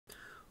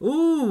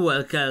Ooh,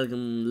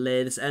 welcome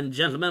ladies and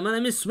gentlemen, my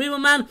name is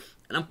Sweeperman,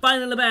 and I'm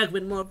finally back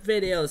with more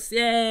videos.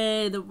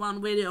 Yay, the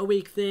one video a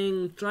week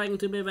thing, trying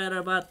to be better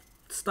about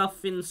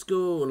stuff in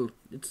school.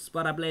 It's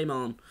what I blame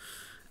on.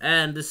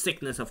 And the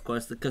sickness, of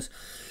course, because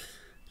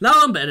now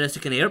I'm better, as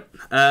you can hear.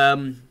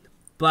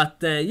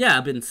 Yeah,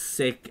 I've been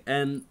sick,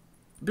 and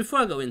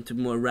before I go into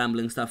more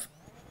rambling stuff,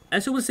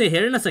 as you will see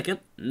here in a second,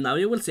 now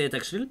you will see it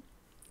actually,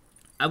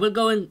 I will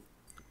go in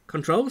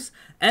controls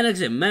and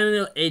actually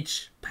manual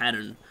H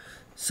pattern.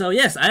 So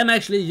yes, I am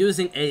actually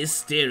using a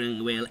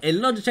steering wheel, a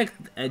Logitech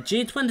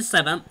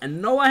G27,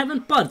 and no, I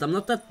haven't bought it. I'm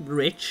not that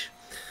rich.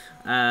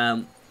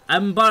 I'm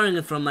borrowing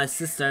it from my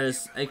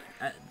sister's,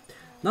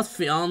 not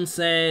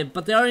fiance,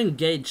 but they are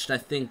engaged. I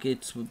think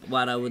it's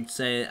what I would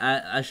say.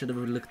 I should have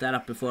looked that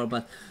up before,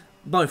 but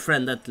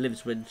boyfriend that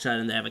lives with each other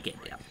and they have a kid.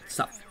 Yeah,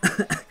 stuff.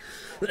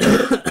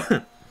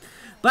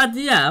 But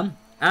yeah,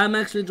 I'm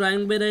actually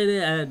driving with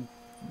a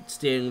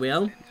steering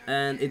wheel,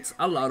 and it's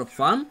a lot of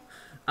fun.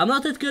 I'm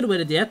not that good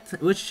with it yet,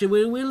 which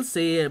we will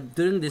see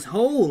during this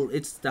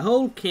it's the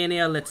whole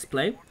Kenya Let's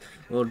Play,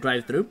 or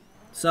drive through.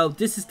 So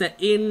this is the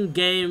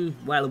in-game,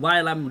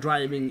 while I'm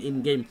driving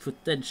in-game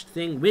footage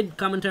thing with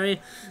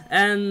commentary,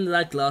 and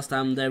like last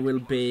time there will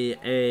be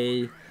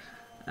a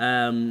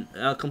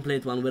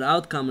complete one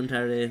without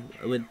commentary,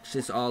 which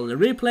is all the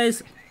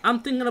replays. I'm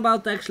thinking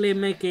about actually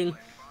making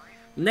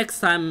next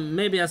time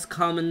maybe as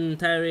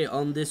commentary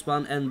on this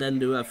one, and then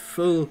do a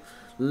full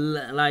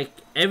like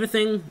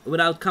everything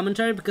without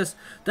commentary, because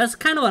that's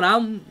kind of what I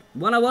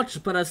want to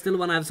watch, but I still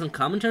want to have some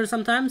commentary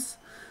sometimes.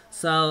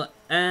 So,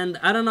 and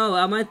I don't know,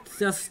 I might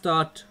just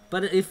start,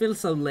 but it feels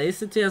so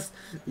lazy to just,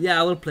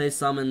 yeah, I will play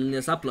some and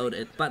just upload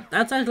it. But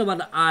that's actually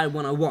what I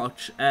want to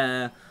watch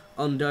on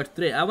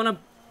Dirt3. I want to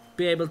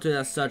be able to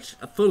just search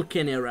a full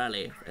Kenya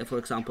rally, for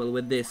example,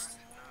 with this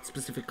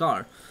specific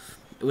car,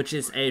 which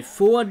is a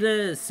Ford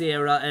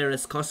Sierra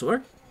RS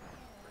Cosworth.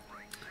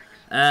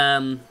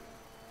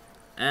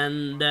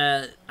 And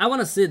I want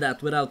to see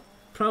that without,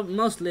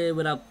 mostly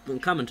without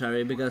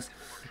commentary, because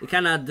it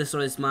kind of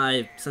destroys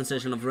my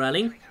sensation of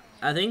rallying,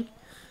 I think.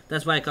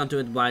 That's why I can't do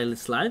it while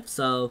it's live.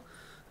 So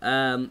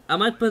I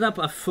might put up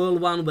a full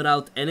one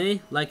without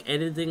any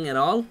editing at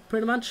all,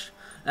 pretty much.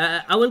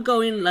 I will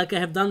go in like I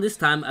have done this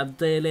time. I've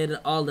deleted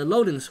all the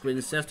loading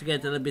screens just to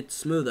get it a bit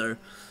smoother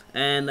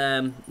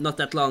and not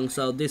that long.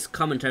 So this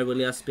commentary will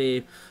just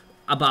be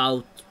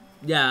about,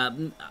 yeah,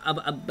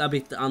 a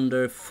bit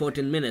under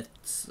 14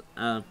 minutes.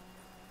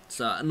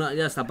 So not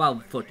just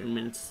about 14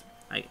 minutes,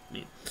 I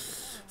mean.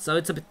 So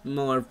it's a bit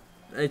more,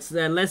 it's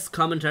less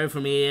commentary for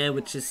me,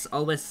 which is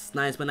always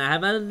nice when I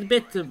have a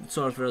bit of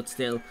sore throat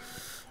still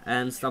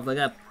and stuff like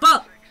that.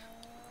 But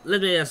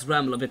let me just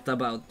ramble a bit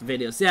about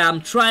videos. Yeah,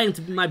 I'm trying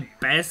to do my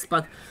best,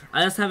 but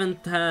I just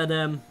haven't had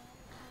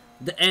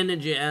the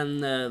energy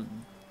and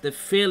the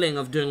feeling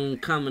of doing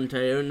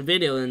commentary or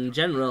video in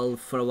general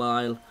for a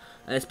while.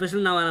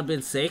 Especially now when I've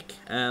been sick,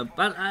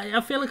 but I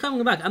feel like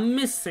coming back. I'm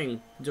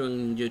missing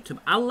doing YouTube.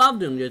 I love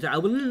doing YouTube. I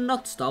will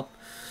not stop.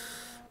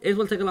 It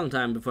will take a long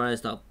time before I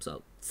stop.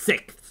 So,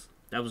 6th.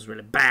 That was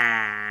really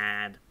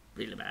bad.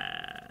 Really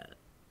bad.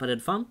 But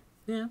it's fun.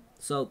 Yeah.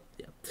 So,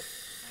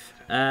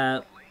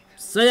 yeah.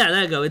 So yeah,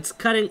 there you go. It's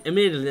cutting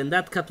immediately, and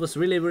that cut was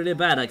really, really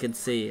bad, I can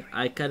see.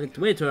 I cut it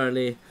way too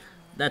early.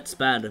 That's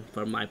bad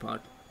for my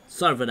part.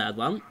 Sorry for that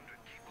one.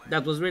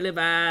 That was really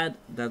bad.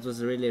 That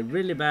was really,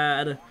 really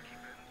bad.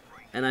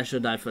 And I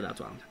should die for that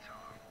one.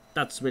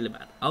 That's really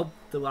bad. Oh,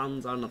 the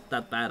ones are not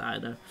that bad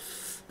either.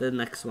 The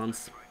next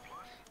ones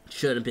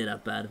shouldn't be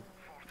that bad,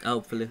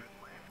 hopefully.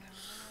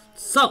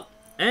 So,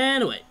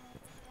 anyway,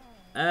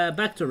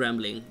 back to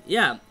rambling.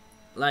 Yeah,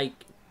 like,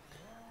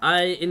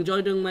 I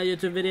enjoy doing my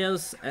YouTube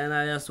videos, and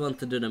I just want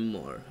to do them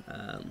more.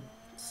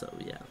 So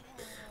yeah.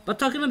 But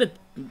talking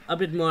a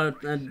bit more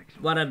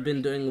what I've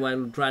been doing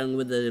while driving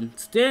with the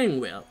steering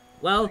wheel.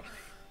 Well,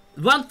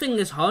 one thing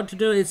is hard to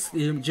do is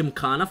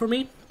Gymkhana for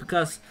me,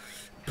 because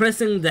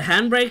pressing the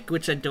handbrake,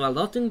 which I do a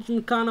lot in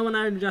Gymkhana when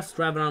I just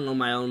drive around on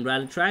my own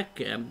rally track.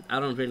 I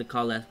don't really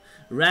call that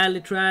rally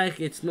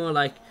track, it's more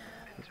like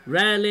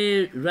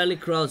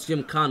rallycross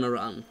Gymkhana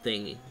run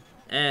thingy.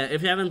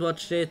 If you haven't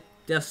watched it,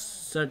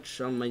 just search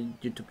on my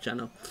YouTube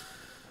channel.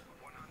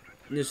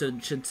 You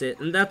should see it,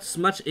 and that's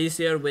much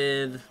easier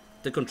with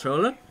the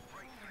controller.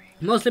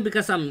 Mostly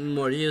because I'm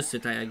more used to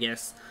it, I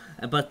guess.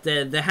 But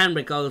the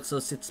handbrake also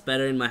sits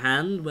better in my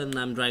hand when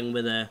I'm driving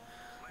with the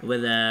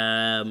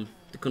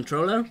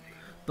controller.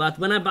 But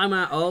when I buy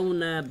my own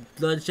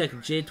Logitech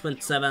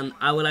G27,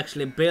 I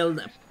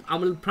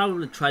will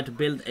probably try to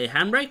build a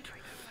handbrake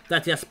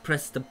that just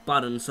press the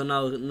button. So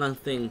now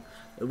nothing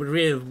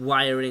real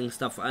wiring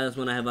stuff. I just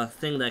want to have a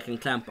thing that I can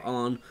clamp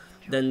on,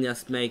 then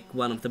just make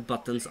one of the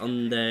buttons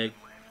on the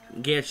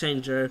gear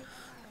changer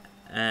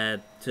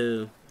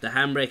to the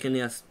handbrake, and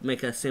just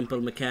make a simple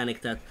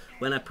mechanic that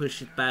when I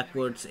push it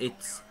backwards,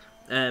 it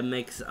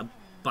makes a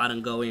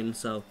button go in,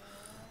 so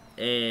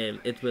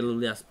it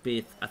will just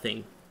be a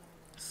thing.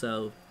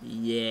 So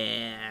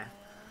yeah.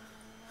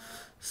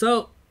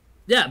 So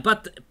yeah,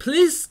 but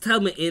please tell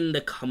me in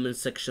the comment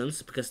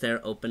sections, because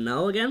they're open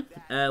now again,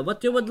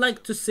 what you would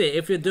like to see.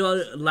 If you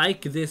do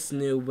like this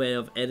new way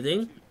of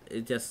editing,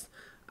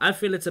 I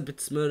feel it's a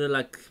bit smoother,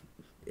 like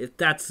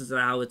that's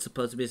how it's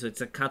supposed to be. So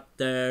it's a cut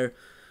there,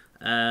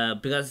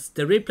 because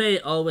the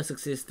replay always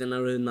exists in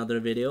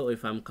another video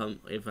if I'm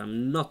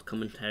not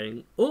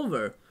commentating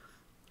over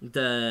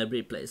the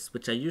replays,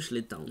 which I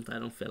usually don't. I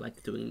don't feel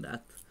like doing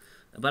that,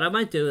 but I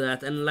might do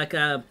that. And like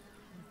I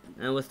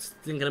was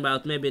thinking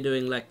about maybe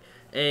doing like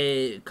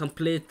a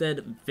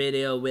completed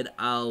video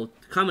without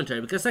commentary,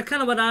 because that's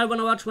kind of what I want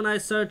to watch when I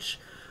search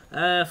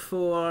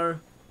for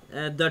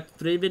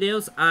Dirt3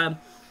 videos.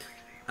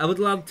 I would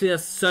love to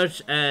just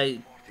search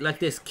like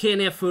this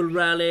Kenya full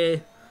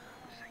rally,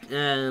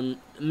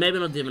 maybe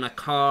not even a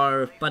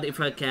car, but if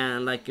I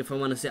can, like if I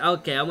want to say,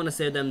 okay, I want to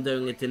see them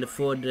doing it in the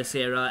Ford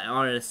Sierra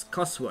RS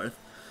Cosworth,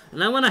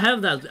 and I want to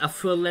have that a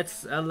full like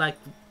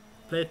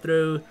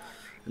playthrough,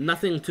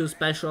 nothing too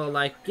special.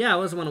 Like, yeah, I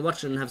also want to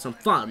watch it and have some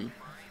fun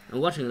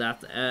and watching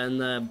that,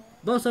 and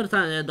most of the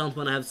time I don't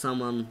want to have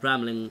someone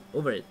rambling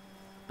over it,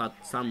 but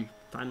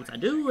sometimes I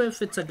do if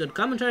it's a good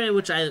commentary,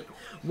 which I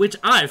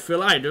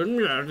feel I do.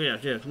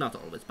 Yeah, not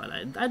always, but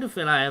I do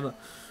feel I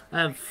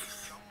have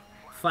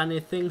funny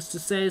things to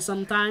say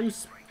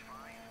sometimes.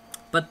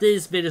 But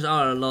these videos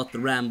are a lot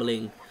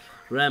rambling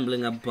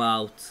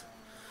about.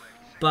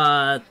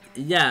 But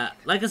yeah,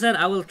 like I said,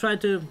 I will try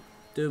to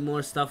do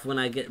more stuff when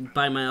I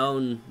buy my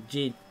own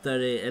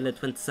G30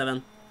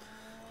 L27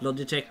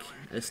 Logitech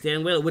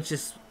steering wheel, which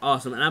is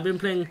awesome. And I've been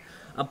playing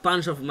a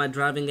bunch of my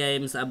driving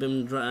games. I've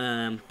been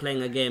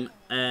playing a game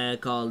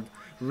called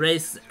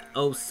Race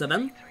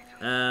 07,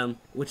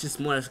 which is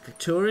more like a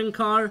touring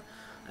car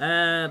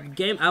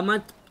game. I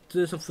might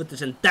do some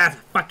footage, and that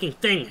fucking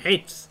thing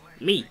hates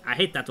me. I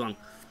hate that one.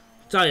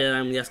 Sorry,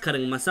 I'm just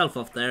cutting myself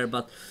off there,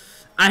 but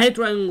I hate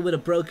driving with a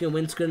broken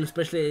windscreen,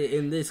 especially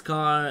in this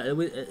car.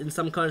 In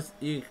some cars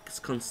you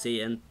just can't see,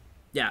 and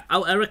yeah,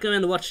 I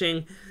recommend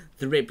watching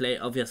the replay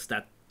of just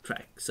that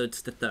track. So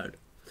it's the third.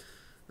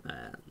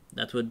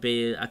 That would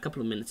be a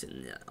couple of minutes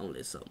in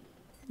only. So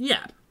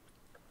yeah,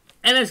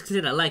 and as you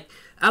can see,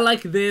 I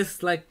like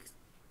this, like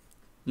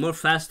more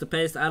faster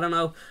paced. I don't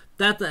know.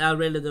 That I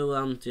really do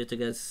want you to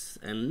guys,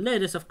 and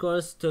ladies of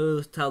course,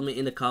 to tell me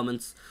in the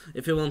comments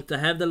if you want to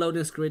have the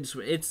loading screens.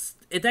 It's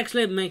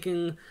actually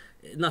making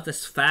not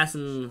as fast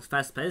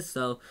paced,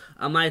 so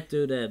I might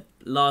do the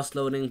last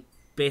loading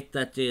bit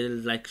that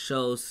like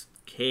shows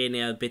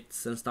Kenya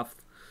bits and stuff.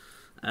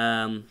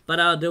 But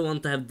I do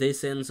want to have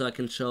this in so I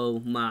can show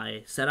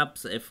my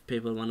setups if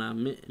people wanna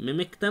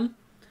mimic them.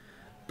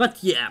 But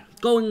yeah,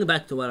 going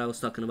back to what I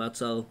was talking about,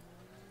 so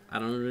I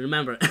don't really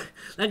remember.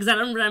 Like I said,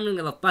 I'm rambling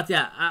a lot, but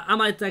yeah, I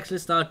might actually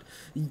start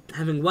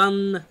having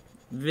one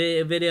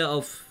video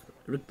of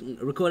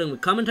recording with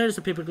commentary,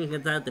 so people can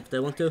get that if they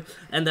want to,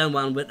 and then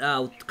one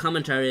without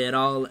commentary at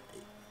all,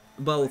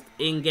 both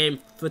in-game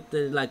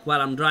footage, like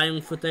while I'm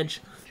driving footage,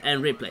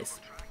 and replays.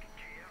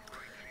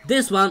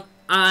 This one,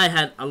 I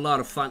had a lot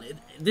of fun.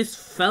 This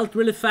felt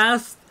really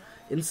fast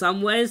in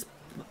some ways,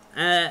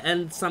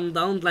 and some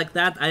don't, like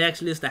that. I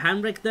actually used the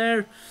handbrake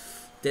there.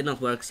 Did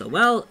not work so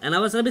well, and I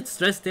was a bit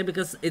stressed here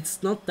because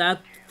it's not that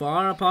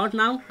far apart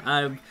now.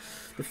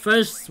 The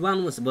first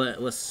one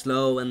was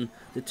slow, and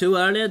the two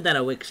earlier that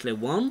I actually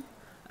won,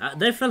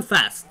 they felt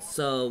fast,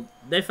 so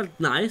they felt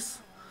nice.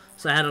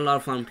 So I had a lot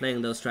of fun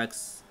playing those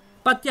tracks.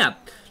 But yeah,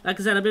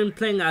 like I said, I've been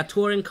playing a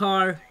touring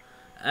car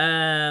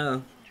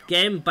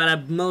game, but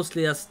I've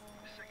mostly just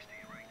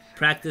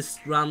practice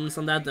runs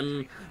on that,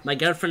 and my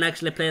girlfriend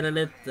actually played a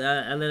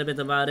little bit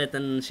about it,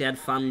 and she had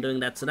fun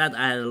doing that, so that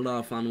I had a lot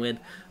of fun with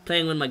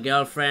playing with my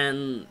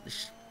girlfriend.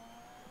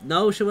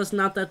 No, she was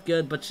not that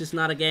good, but she's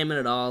not a gamer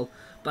at all,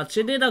 but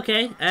she did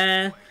okay.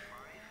 I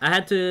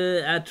had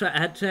to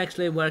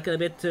actually work a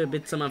bit to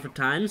beat some of her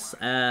times,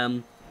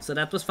 so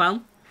that was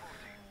fun.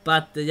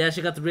 But yeah,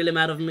 she got really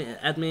mad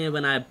at me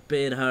when I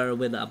beat her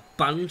with a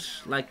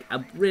bunch, like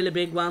a really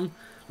big one.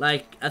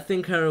 Like, I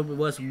think her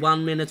was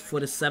 1 minute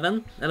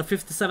 57,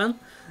 57,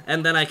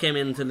 and then I came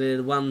into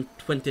the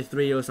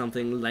 1:23 or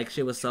something. Like,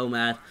 she was so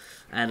mad,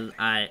 and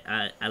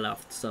I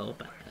laughed so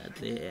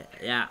badly.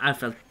 Yeah, I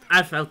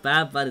felt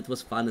bad, but it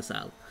was fun as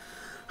hell.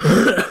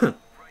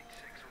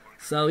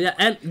 So yeah,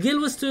 and Gil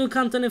was too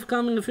content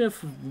if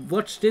you've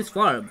watched this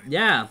far.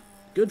 Yeah,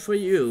 good for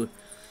you.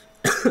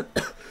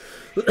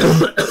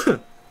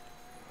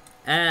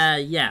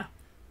 Yeah,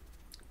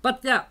 but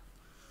yeah.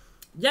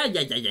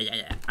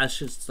 Yeah. I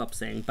should stop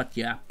saying but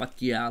yeah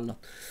a lot.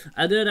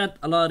 I do that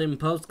a lot in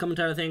post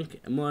commentary, I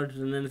think, more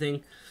than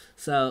anything.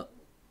 So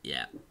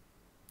yeah.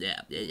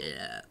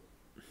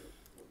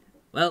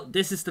 Well,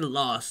 this is the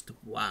last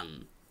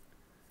one,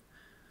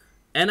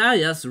 and I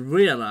just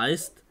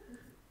realized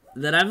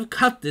that I've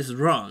cut this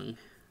wrong.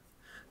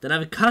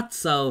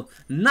 So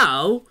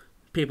now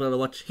people that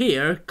watch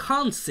here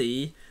can't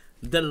see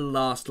the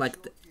last,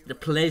 like the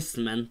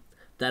placement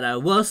that I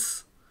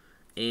was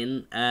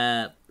in,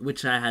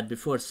 which I had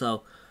before.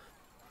 So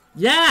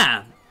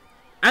yeah,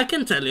 I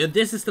can tell you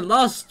this is the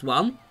last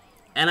one,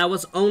 and I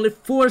was only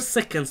 4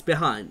 seconds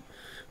behind.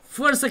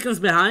 4 seconds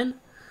behind.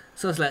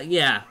 So it's like,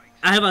 yeah,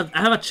 I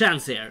have a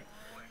chance here.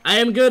 I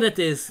am good at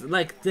this.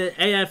 Like, the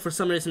AI for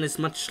some reason is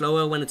much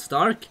slower when it's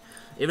dark,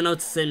 even though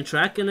it's the same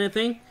track and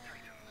everything.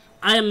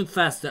 I am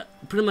faster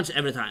pretty much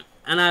every time,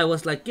 and I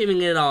was like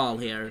giving it all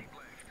here.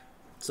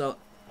 So,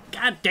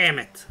 god damn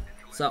it.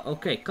 So,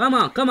 okay, come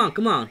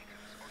on.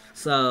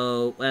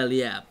 So, well,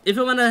 yeah. If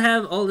you wanna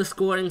have all the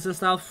scorings and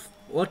stuff,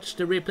 watch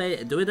the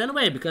replay. Do it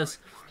anyway, because,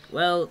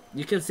 well,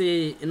 you can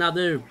see in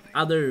other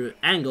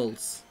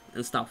angles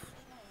and stuff.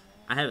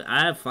 I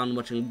have fun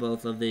watching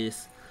both of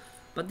these.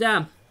 But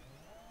yeah,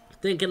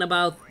 thinking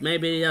about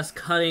maybe just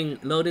cutting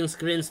loading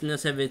screens and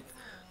just have it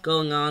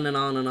going on and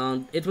on and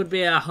on. It would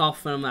be a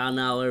half an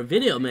hour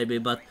video maybe,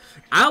 but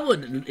I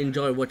would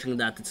enjoy watching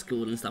that at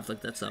school and stuff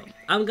like that. So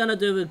I'm gonna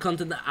do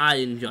content that I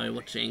enjoy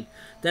watching.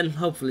 Then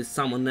hopefully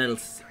someone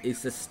else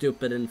is as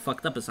stupid and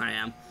fucked up as I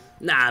am.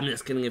 Nah, I'm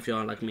just kidding if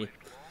you're like me.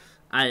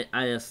 I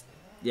just,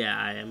 yeah,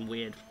 I am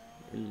weird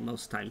in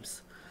most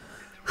times.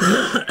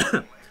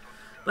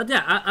 But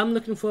yeah, I'm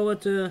looking forward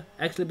to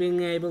actually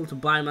being able to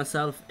buy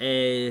myself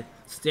a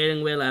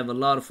steering wheel. I have a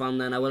lot of fun,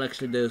 and I will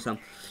actually do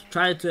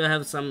try to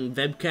have some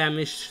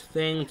webcam-ish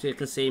thing so you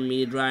can see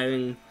me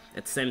driving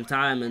at the same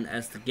time and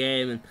as the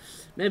game, and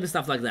maybe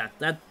stuff like that.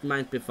 That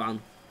might be fun.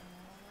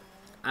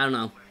 I don't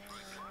know.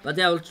 But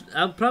yeah,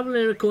 I'll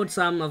probably record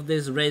some of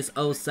this Race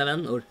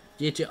 07 or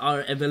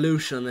GTR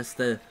Evolution as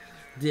the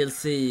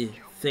DLC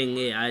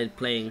thingy I'm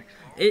playing.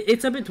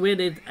 It's a bit weird.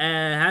 It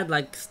had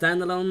like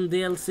standalone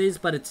DLCs,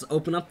 but it's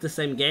open up the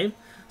same game.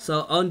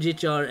 So on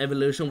GTR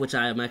Evolution, which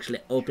I am actually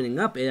opening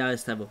up, it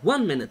has to have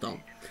 1 minute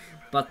on.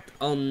 But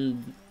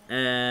on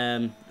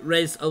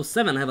Race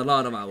 07 I have a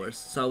lot of hours.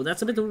 So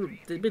that's a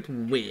bit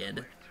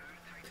weird.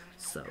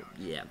 So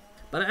yeah.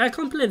 But I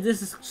can't believe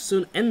this is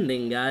soon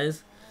ending,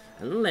 guys.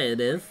 I don't know it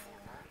is.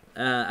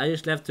 I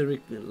usually have to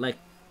like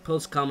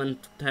post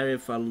commentary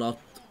for a lot.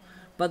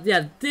 But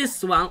yeah,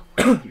 this one,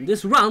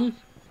 this run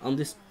on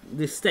this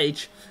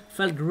stage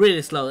felt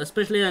really slow,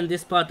 especially in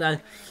this part. I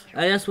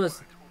just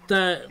was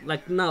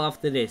like now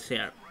after this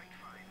here.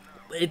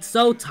 It's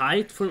so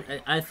tight for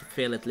I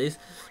feel at least.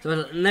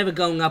 So never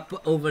going up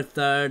over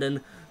third, and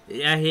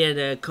I hear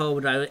the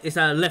co-driver. It's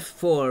a left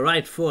 4,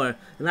 right 4.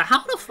 And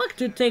how the fuck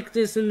do you take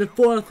this in the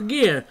 4th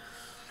gear?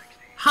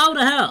 How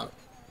the hell?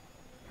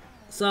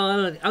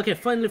 So okay,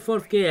 finally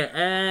 4th gear,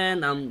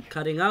 and I'm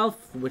cutting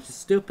off, which is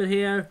stupid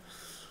here.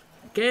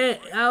 Okay,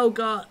 oh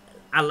god,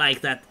 I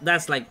like that.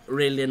 That's like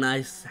really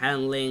nice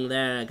handling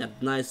there. I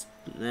got nice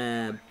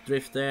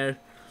drift there,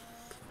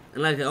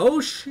 and like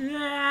oh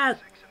shit,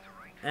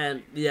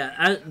 and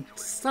yeah,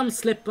 some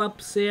slip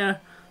ups here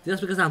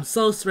just because I'm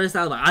so stressed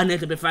out. I need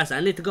to be faster. I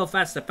need to go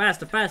faster.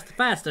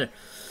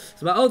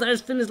 So oh,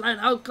 there's finish line.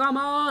 Oh come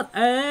on,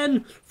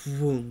 and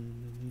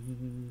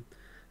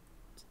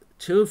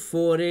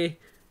 240,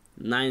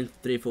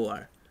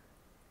 934,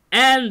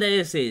 and there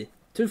you see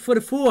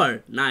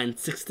 244,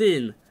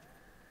 916.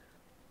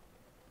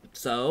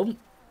 So,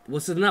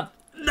 was it enough?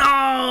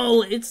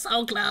 No! It's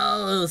so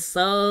close!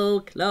 So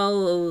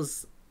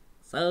close!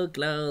 So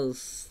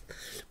close!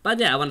 But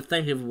yeah, I want to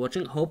thank you for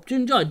watching. Hope you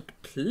enjoyed.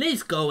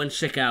 Please go and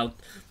check out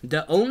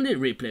the only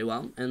replay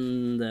one.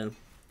 And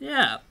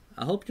yeah,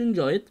 I hope you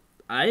enjoy it.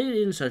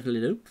 I certainly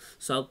do.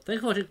 So,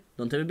 thanks for watching.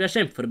 Don't ever be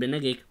ashamed for being a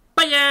geek.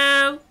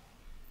 Bye!